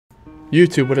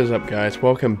YouTube, what is up, guys?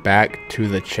 Welcome back to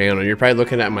the channel. You're probably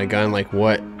looking at my gun like,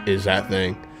 what is that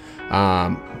thing?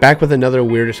 Back with another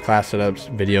weirdest class setups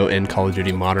video in Call of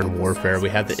Duty Modern Warfare. We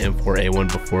had the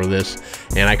M4A1 before this,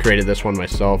 and I created this one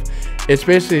myself. It's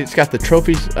basically, it's got the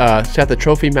trophies, it's got the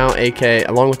trophy mount AK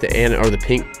along with the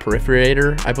pink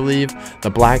perforator, I believe, the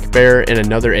black bear, and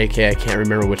another AK. I can't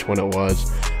remember which one it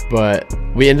was. But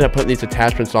we ended up putting these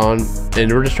attachments on, and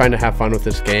we're just trying to have fun with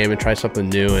this game and try something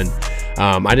new. And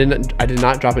I did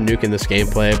not drop a nuke in this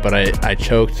gameplay, but I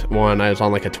choked one. I was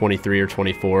on like a 23 or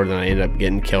 24, then I ended up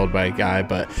getting killed by a guy.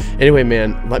 But anyway,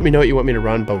 man, let me know what you want me to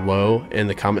run below in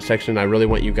the comment section. I really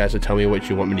want you guys to tell me what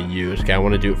you want me to use. Okay, I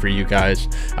want to do it for you guys,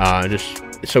 just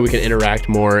so we can interact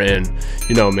more. And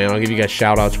you know, man, I'll give you guys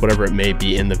shout outs, whatever it may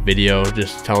be in the video,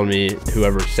 just telling me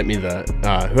whoever sent me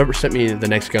the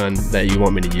next gun that you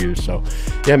want me to use. So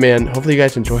yeah, man, hopefully you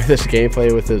guys enjoy this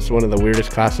gameplay with this one of the weirdest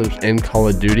classes in Call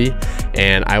of Duty,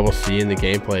 and I will see you in the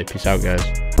gameplay. Peace out, guys.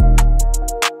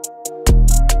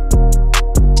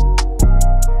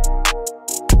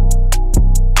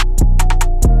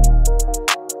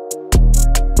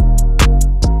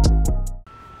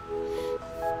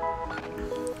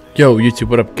 Yo, YouTube,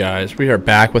 what up, guys? We are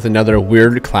back with another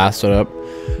weird class setup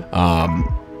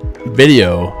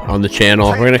video on the channel.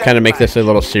 We're gonna kind of make this a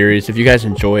little series. If you guys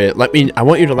enjoy it, I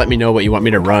want you to let me know what you want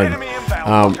me to run.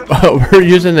 We're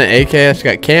using the AK. It's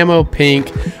got camo,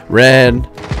 pink, red,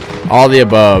 all the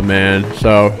above, man.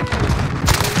 So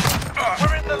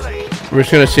we're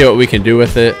just gonna see what we can do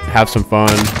with it, have some fun.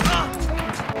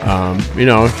 You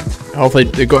know, hopefully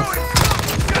the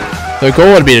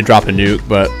goal would be to drop a nuke,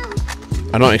 but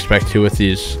I don't expect to with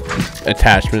these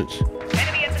attachments.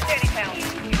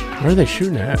 Where are they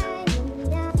shooting at?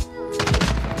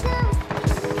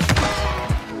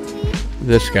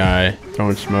 This guy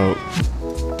throwing smoke.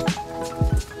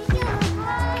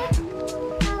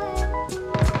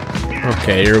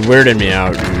 Okay, you're weirding me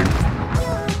out, dude.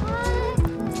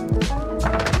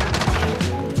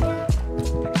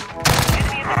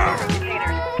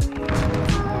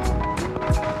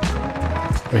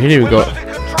 He didn't even go.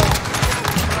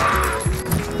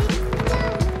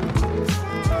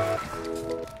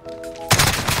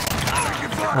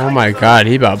 Oh my god,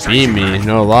 he about beamed me,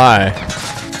 no lie.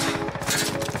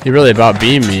 He really about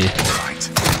beamed me.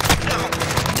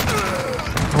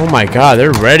 Oh my god,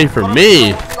 they're ready for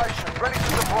me.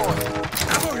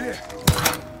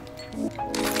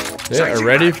 They are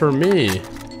ready for me.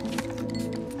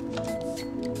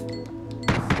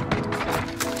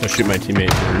 I'll shoot my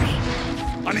teammate first.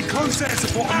 I need close air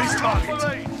support on this target.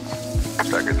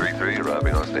 Striker 3-3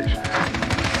 arriving on station.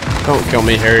 Don't kill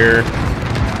me, Harrier.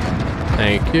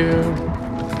 Thank you.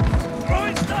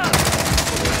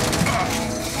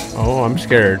 Oh, I'm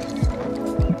scared.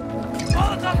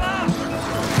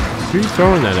 Who are you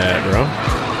throwing that at, bro?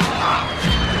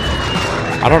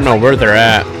 I don't know where they're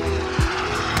at.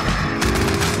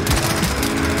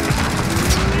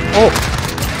 Oh!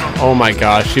 Oh my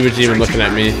gosh, she was even looking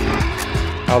at me.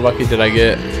 How lucky did I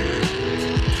get?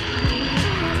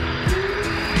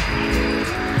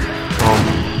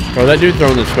 Bro, that dude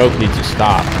throwing the smoke needs to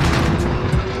stop.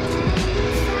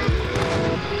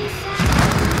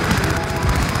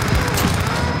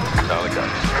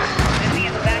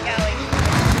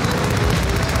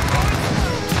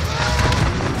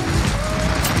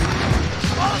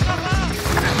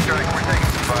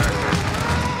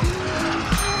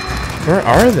 Where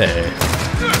are they?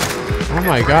 Oh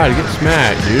my god, get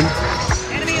smacked, dude.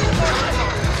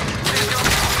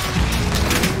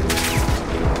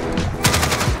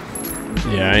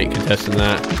 Yeah, I ain't contesting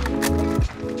that.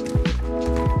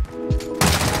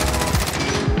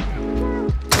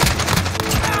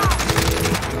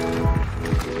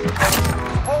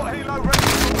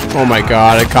 Oh my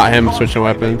god, I caught him switching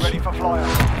weapons.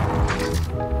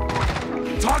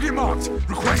 Target marked.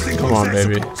 Requesting Come on,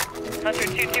 baby. Hunter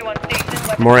 221 station.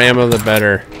 More ammo, the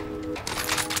better.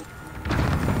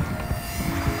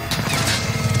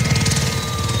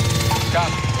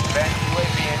 Copy. Advanced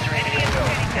UAV entering the AO.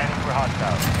 Scanning for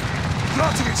hostiles.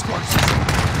 Planting explosives.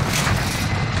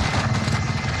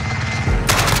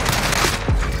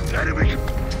 Enemy.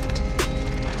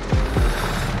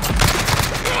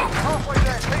 Halfway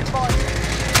there. Take fire.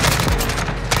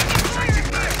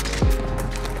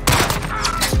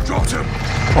 Dropped him.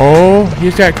 Oh,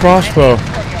 he's got crossbow.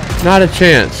 Not a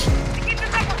chance.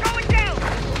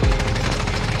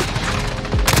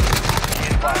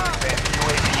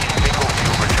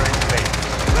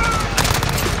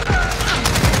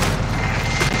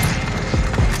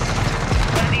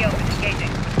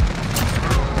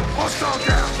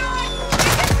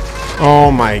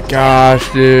 Oh my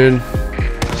gosh, dude.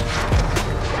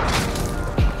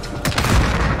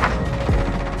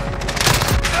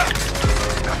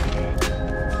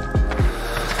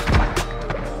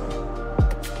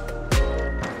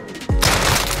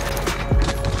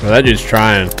 that dude's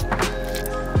trying.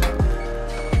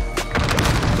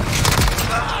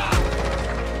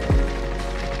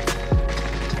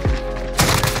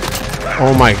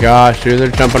 Oh my gosh, dude, they're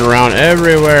jumping around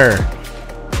everywhere.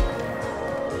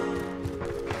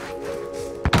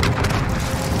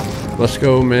 Let's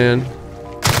go, man.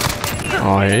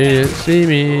 Oh, he didn't see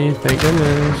me. Thank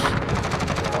goodness.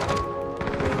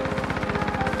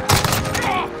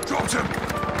 Dropped him.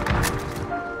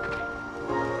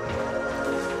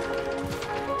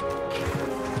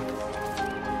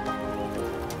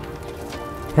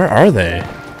 Where are they?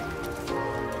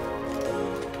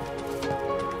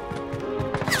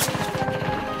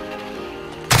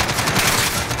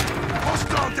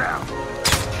 Hostile down.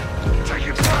 Take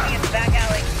it back. In the back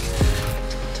alley.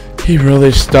 He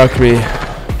really stuck me.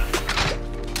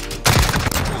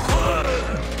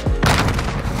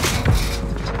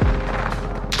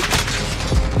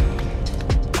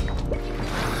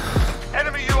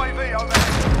 Enemy UAV over.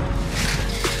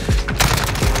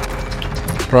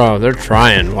 Bro, they're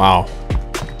trying. Wow.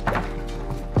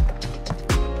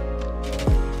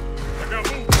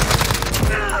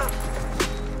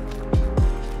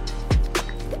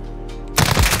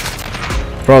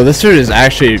 Bro, this dude is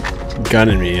actually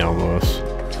gunning me almost.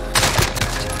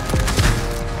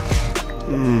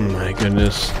 My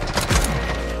goodness.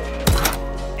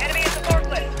 Enemy at the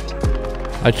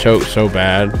forklift. I choked so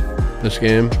bad this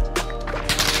game.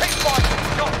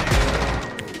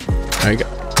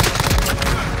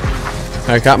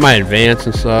 I got my advance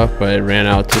and stuff, but it ran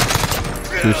out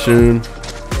too soon.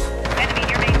 Enemy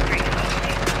near Main Street.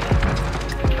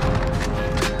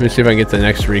 Let me see if I can get the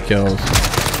next 3 kills.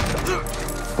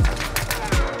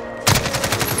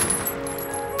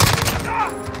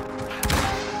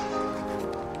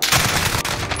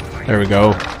 There we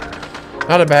go.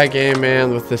 Not a bad game,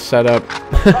 man, with this setup.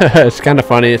 It's kind of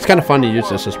funny. It's kind of fun to use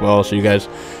this as well, so you guys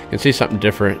can see something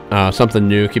different, something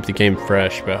new, keep the game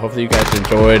fresh. But hopefully you guys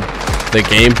enjoyed the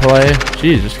gameplay.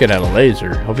 Jeez, just get out a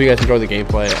laser. Hope you guys enjoyed the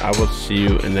gameplay. I will see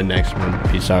you in the next one.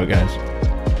 Peace out, guys.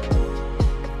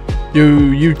 Yo,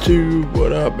 YouTube,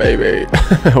 what up, baby?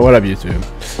 What up, YouTube?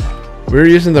 We're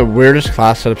using the weirdest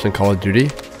class setups in Call of Duty.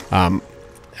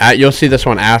 You'll see this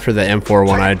one after the M4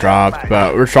 one I dropped,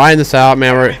 but we're trying this out,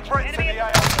 man.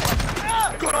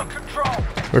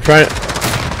 We're trying.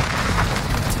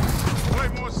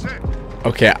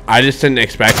 Okay, I just didn't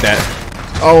expect that.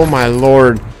 Oh my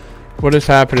lord, what is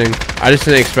happening? I just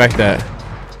didn't expect that.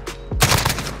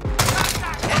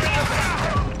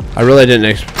 I really didn't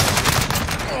expect.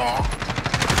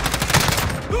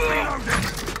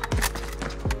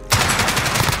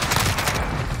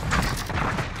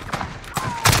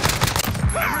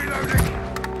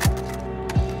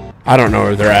 I don't know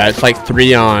where they're at. It's like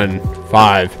 3 on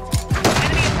 5.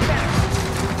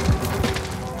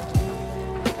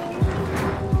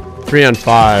 Three on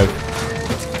 5.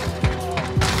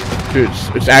 Dude,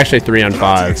 it's actually 3 on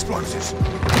 5. Explosives.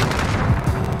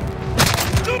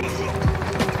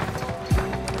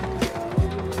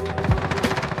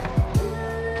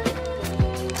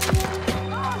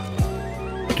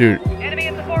 Dude. Enemy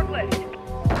at the forklift.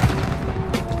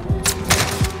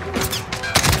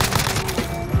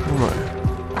 Oh my.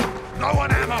 No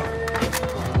one ammo.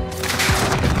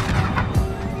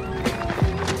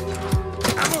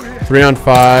 Ammo here. 3 on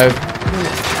 5.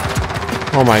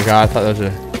 Oh my god, I thought that was a.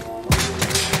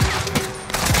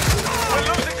 We're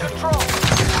losing control.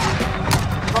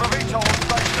 Got a VTOL on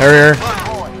station. Harrier.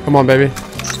 Come on, baby.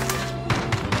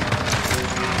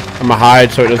 I'm gonna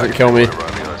hide so it doesn't kill me.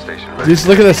 Just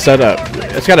look at this setup.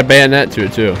 It's got a bayonet to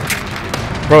it too.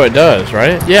 Bro, it does,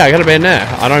 right? Yeah, I got a bayonet.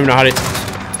 I don't even know how to.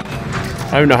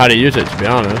 I don't even know how to use it, to be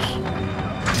honest.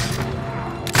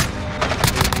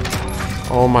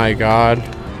 Oh my god.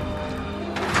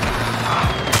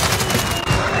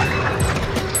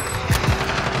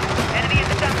 Enemy at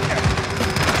the dumpster.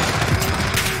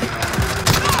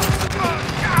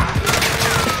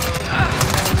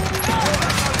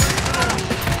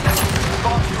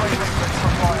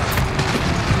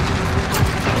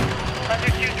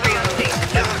 Hunter 2-3 on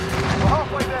station. We're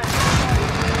halfway there.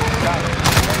 Got it.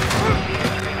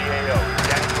 Entering the AO.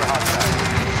 Scanning for hostiles.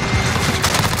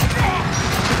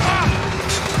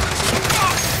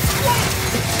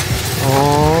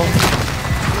 Oh.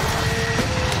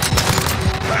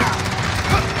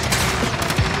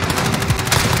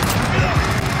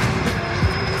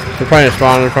 They're probably gonna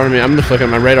spawn in front of me. I'm just looking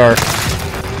at my radar. Be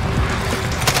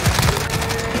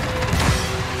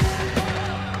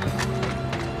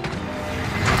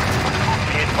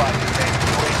advised,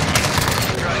 advanced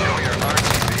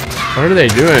UAV. What are they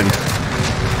doing?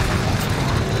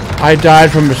 I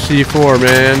died from a C4,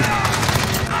 man.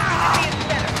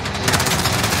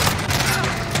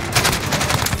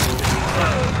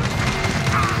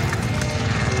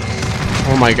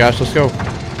 my gosh, let's go.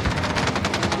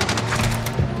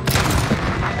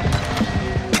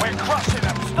 We're crushing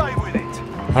them. Stay with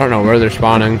it. I don't know where they're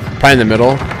spawning. Probably in the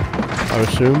middle, I would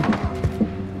assume.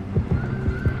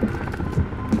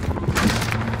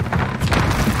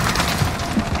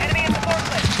 Enemy at the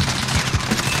forklift.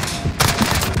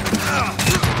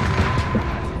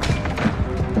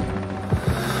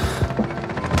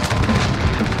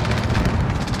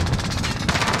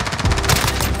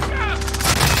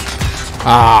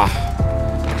 Ah.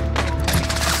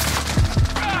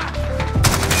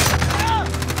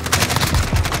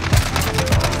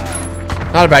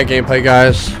 Not a bad gameplay,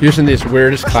 guys. Using these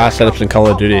weirdest class setups in Call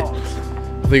of Duty.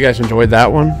 Hopefully you guys enjoyed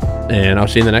that one, and I'll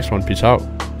see you in the next one. Peace out.